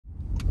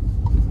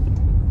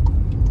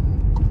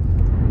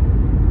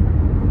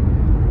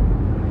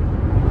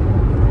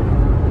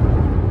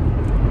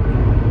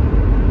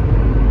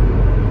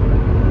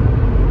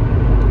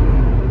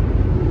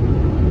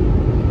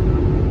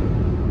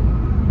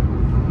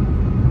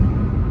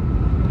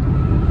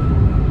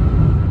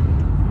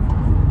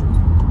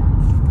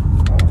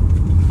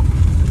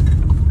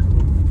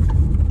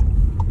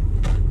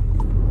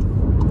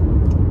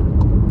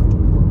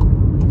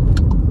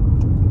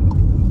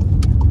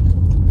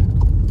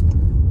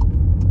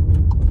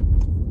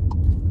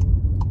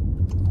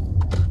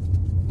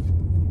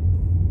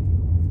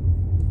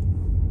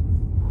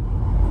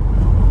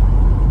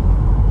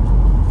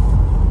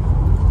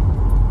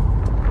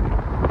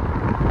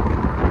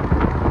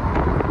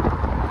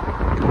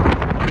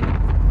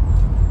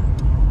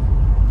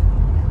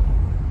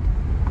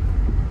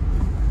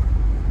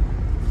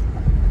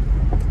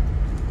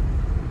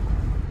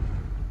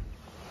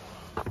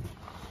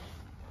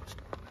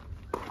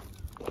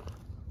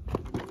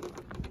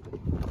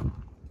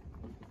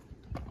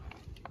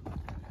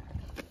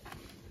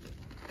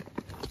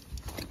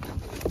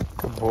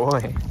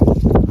boy.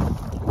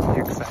 Are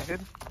you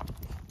excited?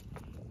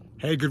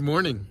 Hey, good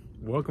morning.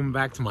 Welcome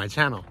back to my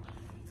channel.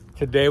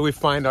 Today we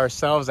find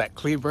ourselves at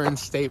Cleburne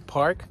State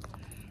Park.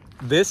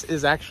 This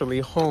is actually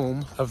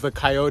home of the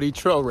Coyote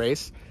trail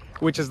race,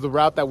 which is the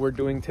route that we're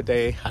doing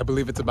today. I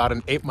believe it's about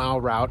an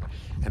 8-mile route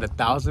and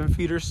 1,000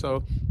 feet or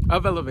so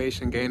of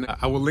elevation gain.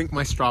 I will link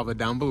my Strava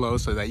down below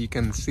so that you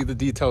can see the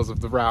details of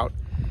the route.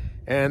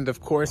 And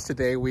of course,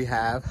 today we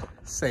have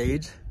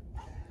Sage.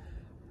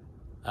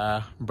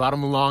 Brought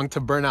him along to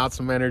burn out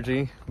some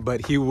energy,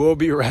 but he will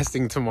be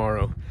resting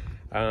tomorrow.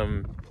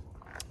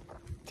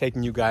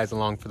 Taking you guys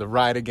along for the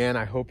ride again.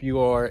 I hope you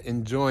are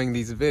enjoying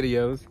these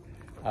videos.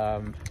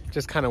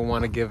 Just kind of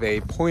want to give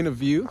a point of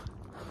view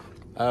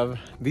of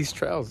these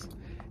trails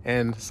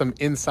and some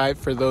insight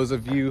for those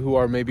of you who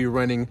are maybe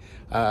running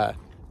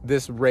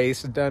this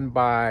race done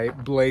by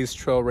Blaze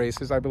Trail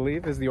Races, I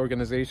believe is the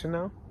organization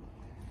now.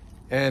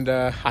 And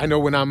I know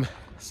when I'm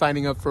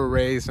signing up for a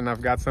race and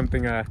I've got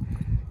something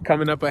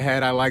coming up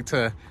ahead, I like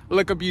to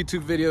look up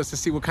YouTube videos to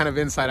see what kind of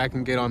insight I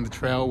can get on the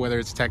trail, whether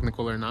it's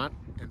technical or not.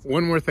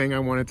 One more thing I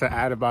wanted to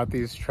add about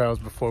these trails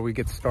before we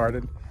get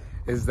started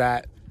is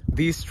that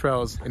these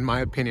trails, in my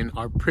opinion,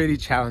 are pretty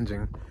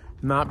challenging,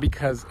 not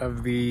because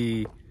of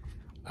the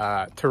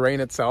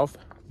terrain itself,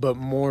 but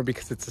more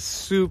because it's a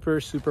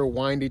super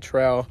windy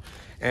trail,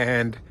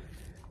 and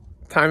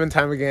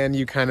time again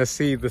you kind of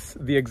see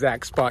the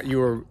exact spot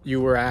you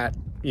were at,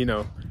 you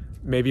know,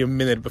 maybe a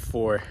minute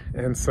before,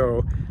 and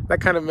so that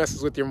kind of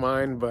messes with your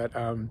mind. But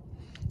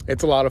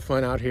it's a lot of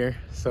fun out here,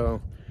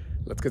 so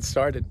let's get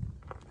started.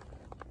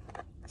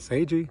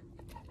 Sagey,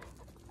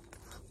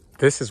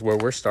 this is where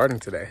we're starting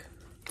today.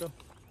 Go.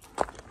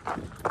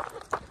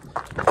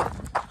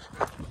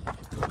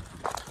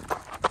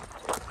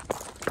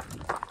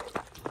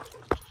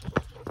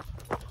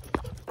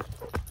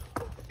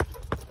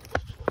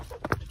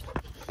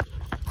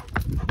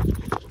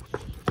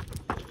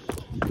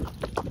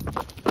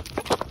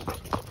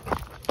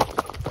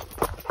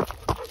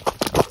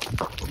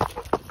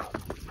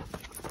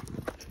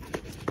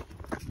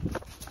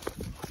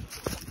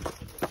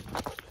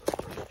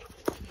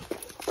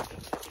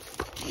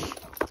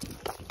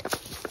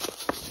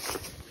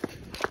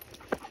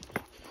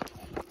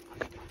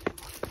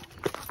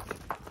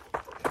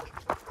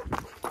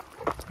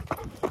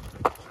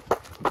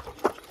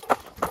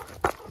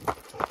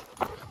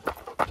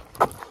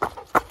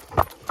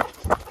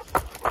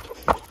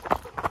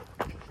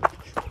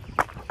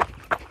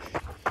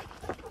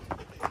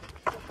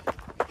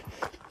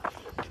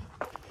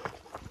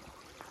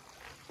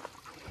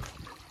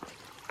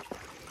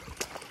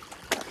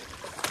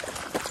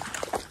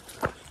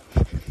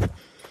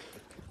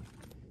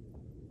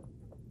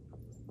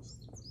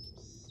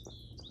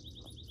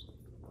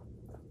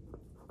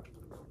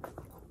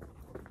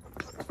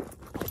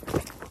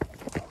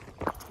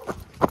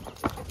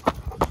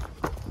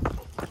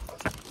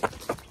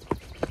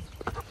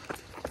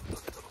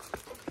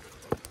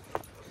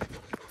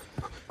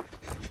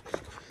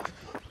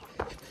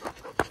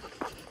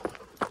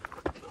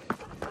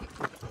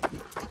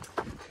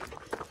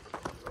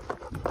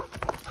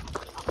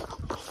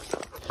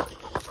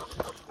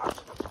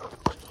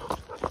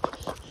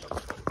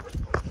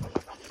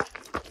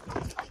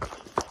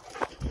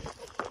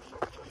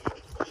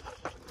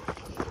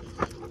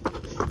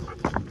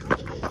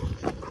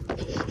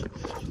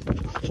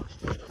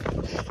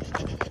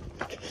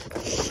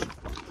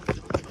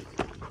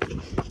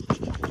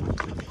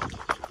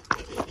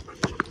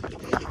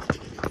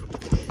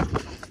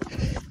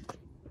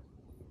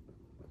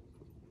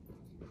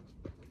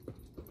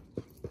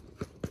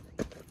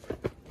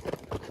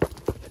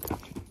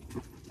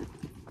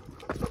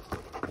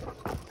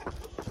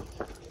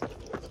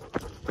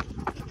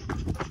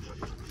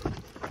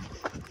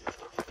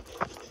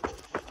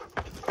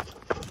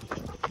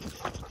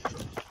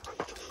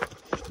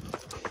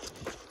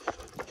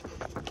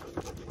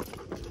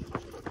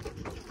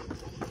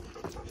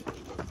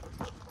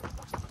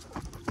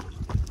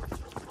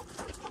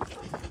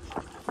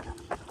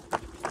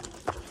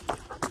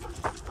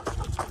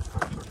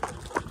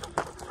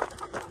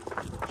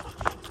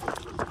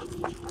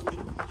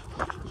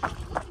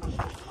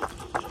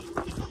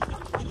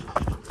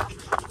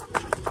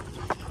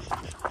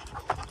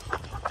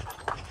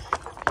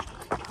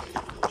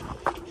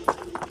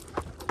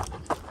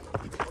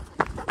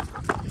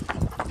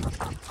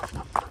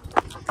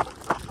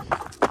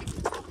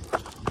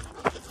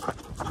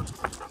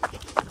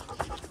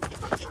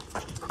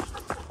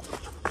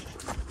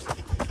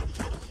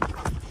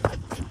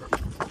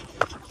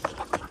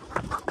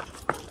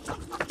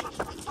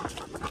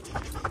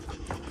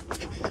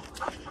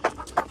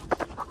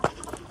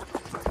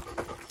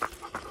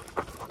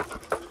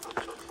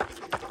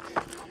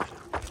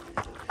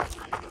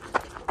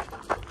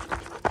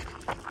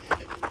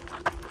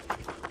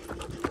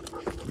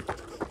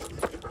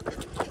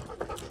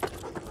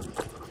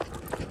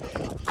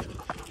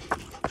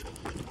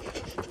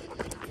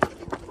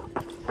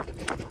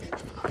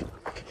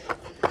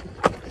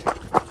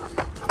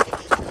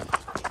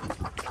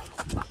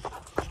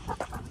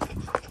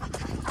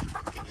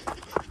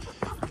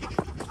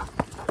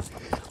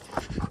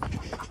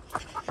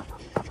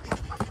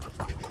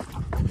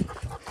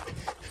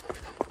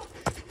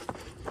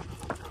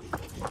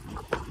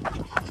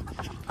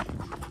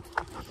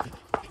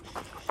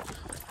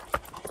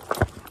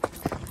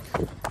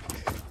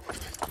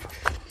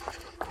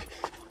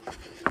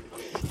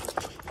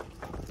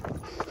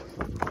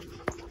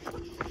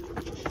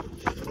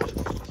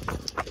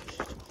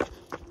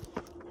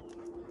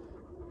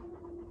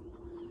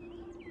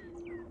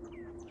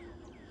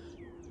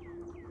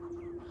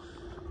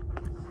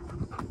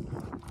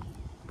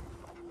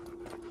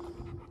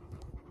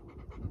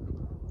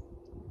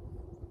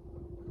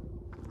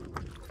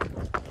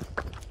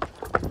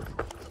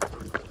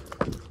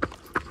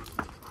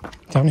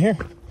 Down here.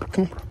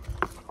 Come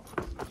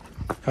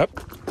on. Up.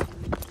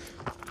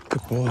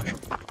 Good boy.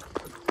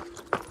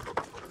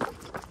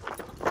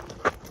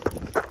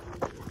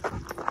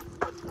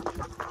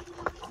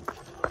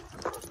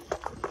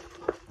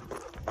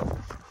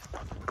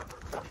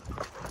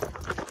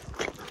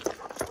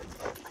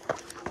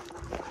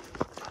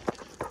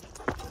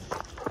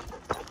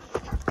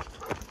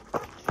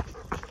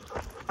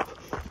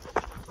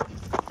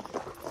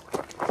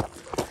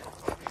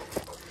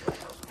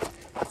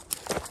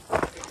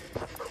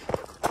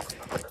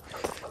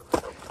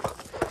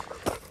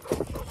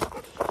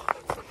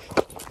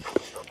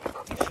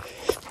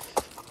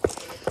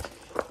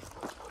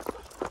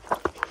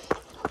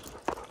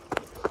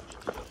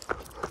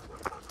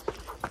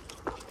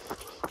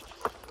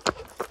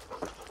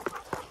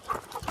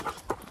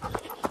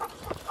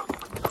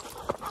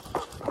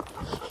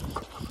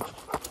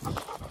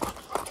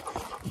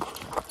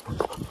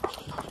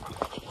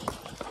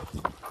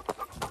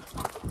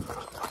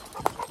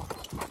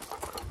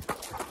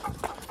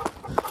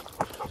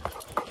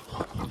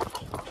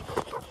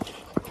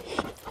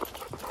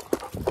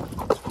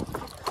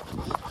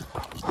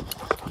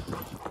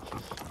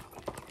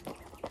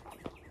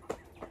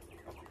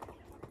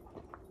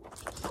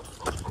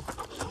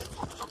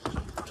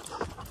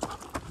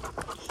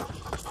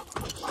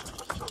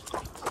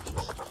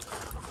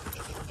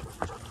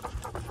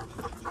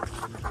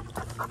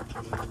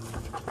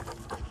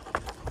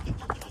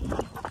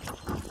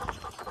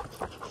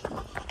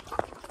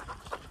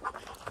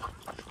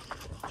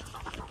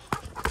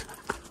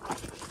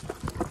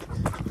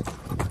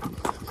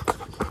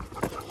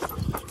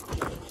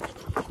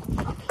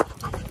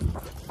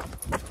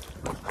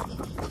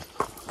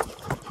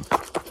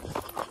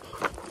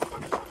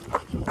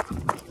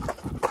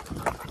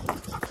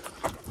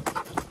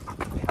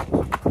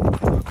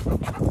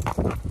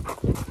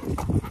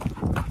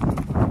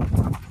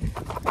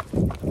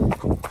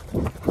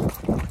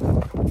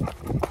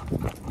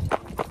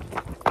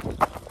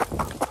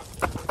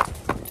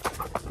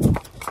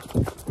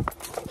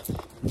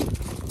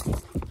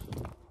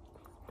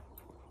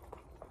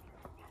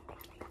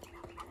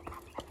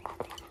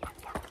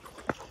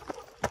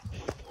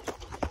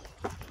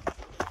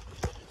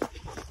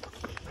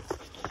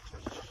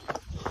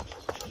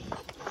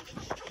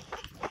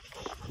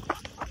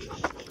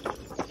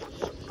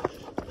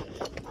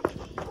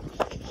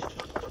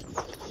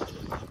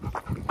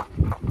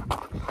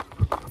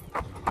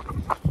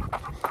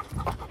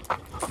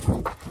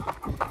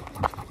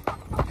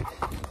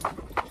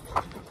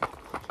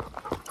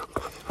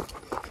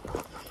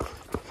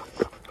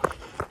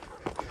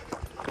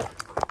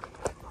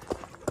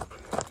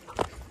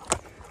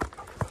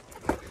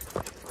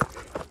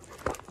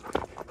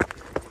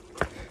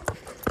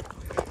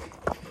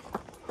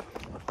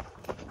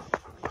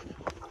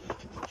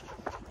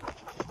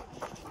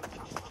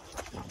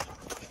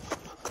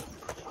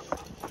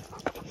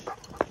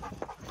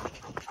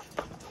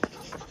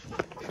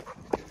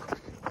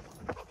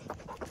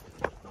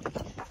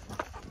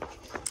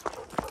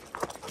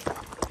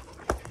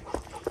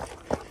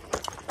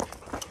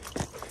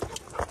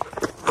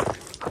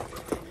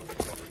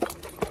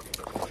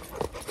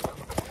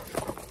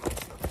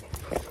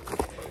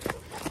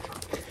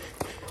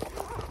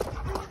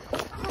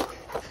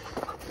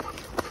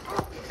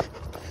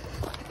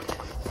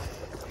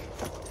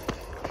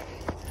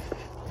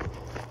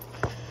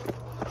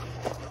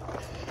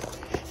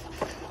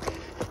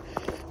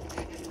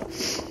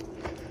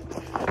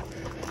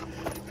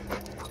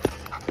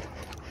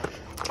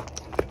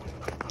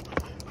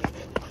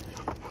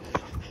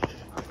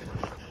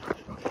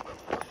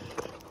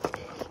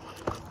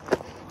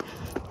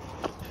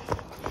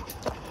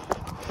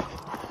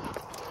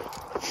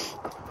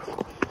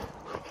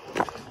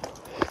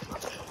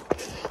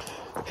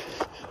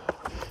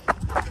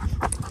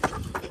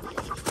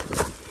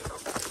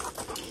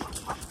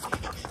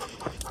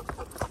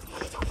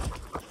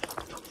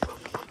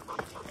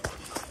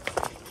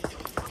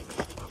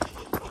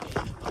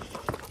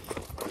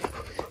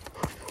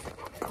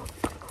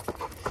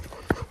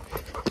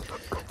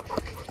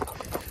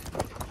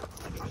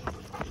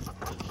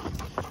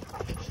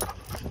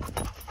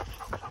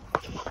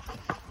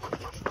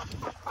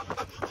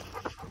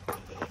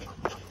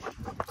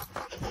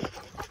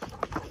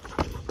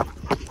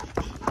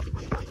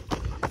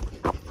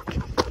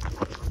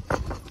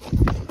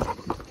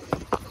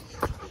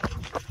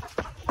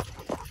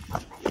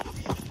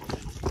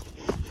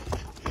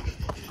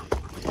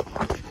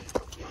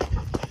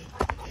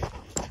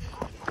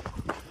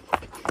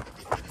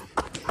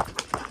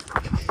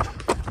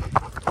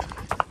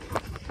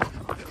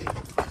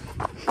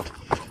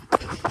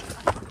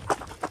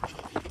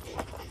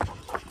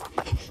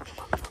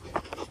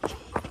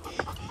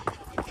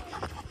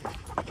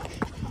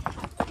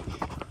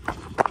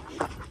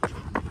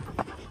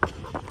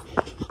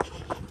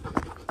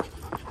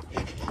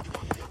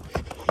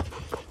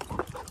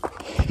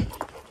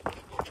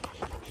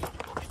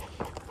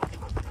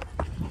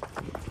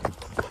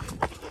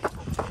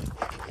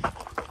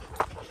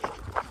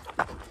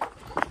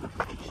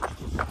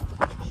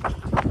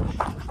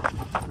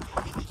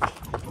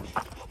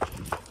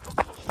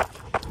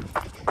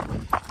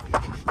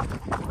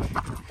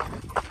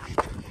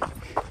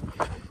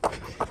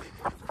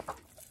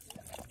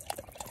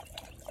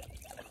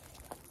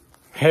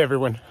 Hey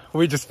everyone,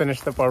 we just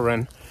finished up our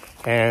run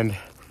and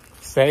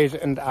Sage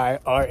and I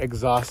are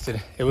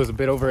exhausted. It was a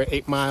bit over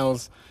 8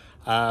 miles,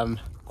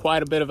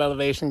 quite a bit of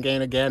elevation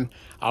gain again.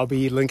 I'll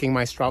be linking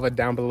my Strava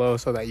down below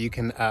so that you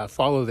can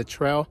follow the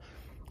trail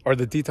or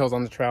the details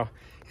on the trail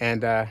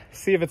and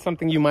see if it's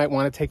something you might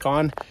want to take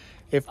on.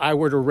 If I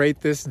were to rate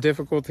this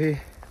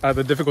difficulty,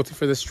 the difficulty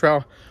for this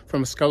trail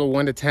from a scale of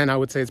 1 to 10, I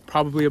would say it's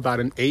probably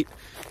about an 8.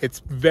 It's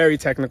very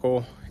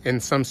technical in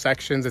some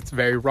sections. It's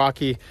very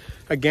rocky.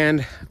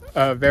 Again,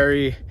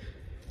 very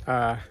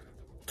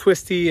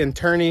twisty and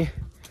turny.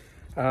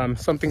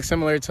 Something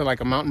similar to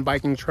like a mountain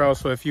biking trail.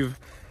 So if you've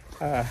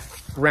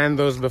ran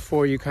those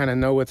before, you kind of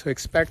know what to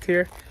expect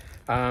here.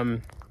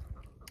 And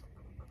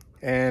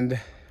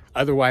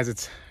otherwise,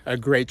 it's a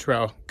great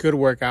trail, good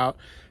workout.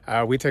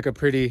 We took a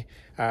pretty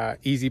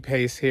easy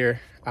pace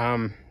here.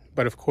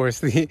 But of course,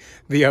 the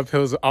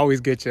uphills always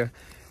get you.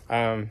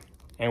 And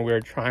we're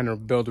trying to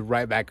build it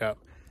right back up.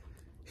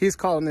 He's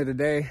calling it a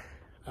day.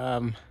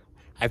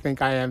 I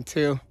think I am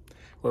too.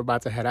 We're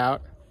about to head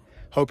out.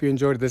 Hope you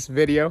enjoyed this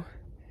video.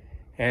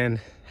 And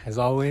as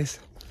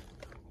always,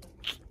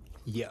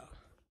 yeah.